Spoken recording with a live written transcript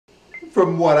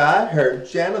From what I heard,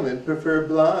 gentlemen prefer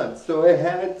blondes, so I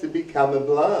had to become a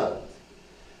blonde.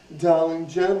 Darling,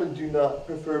 gentlemen do not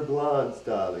prefer blondes,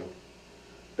 darling.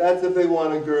 That's if they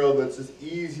want a girl that's just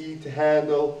easy to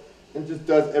handle and just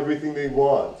does everything they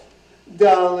want.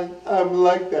 Darling, I'm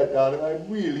like that, darling. I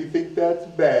really think that's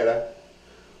better.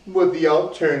 But the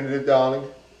alternative, darling,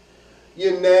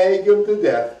 you nag him to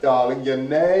death, darling. You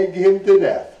nag him to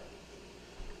death.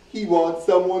 He wants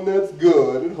someone that's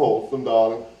good and wholesome,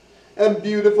 darling, and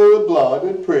beautiful and blonde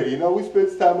and pretty and always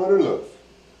spends time on her looks.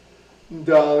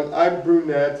 Darling, I'm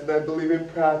brunette and I believe in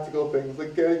practical things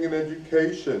like getting an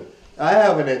education. I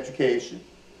have an education.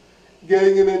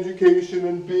 Getting an education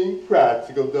and being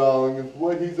practical, darling, is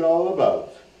what he's all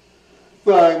about.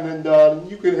 Fine then, darling,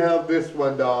 you can have this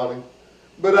one, darling.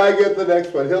 But I get the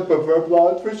next one. He'll prefer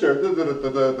blonde for sure.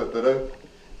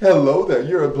 Hello there,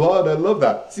 you're a blonde. I love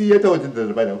that. See, I told you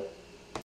that by now.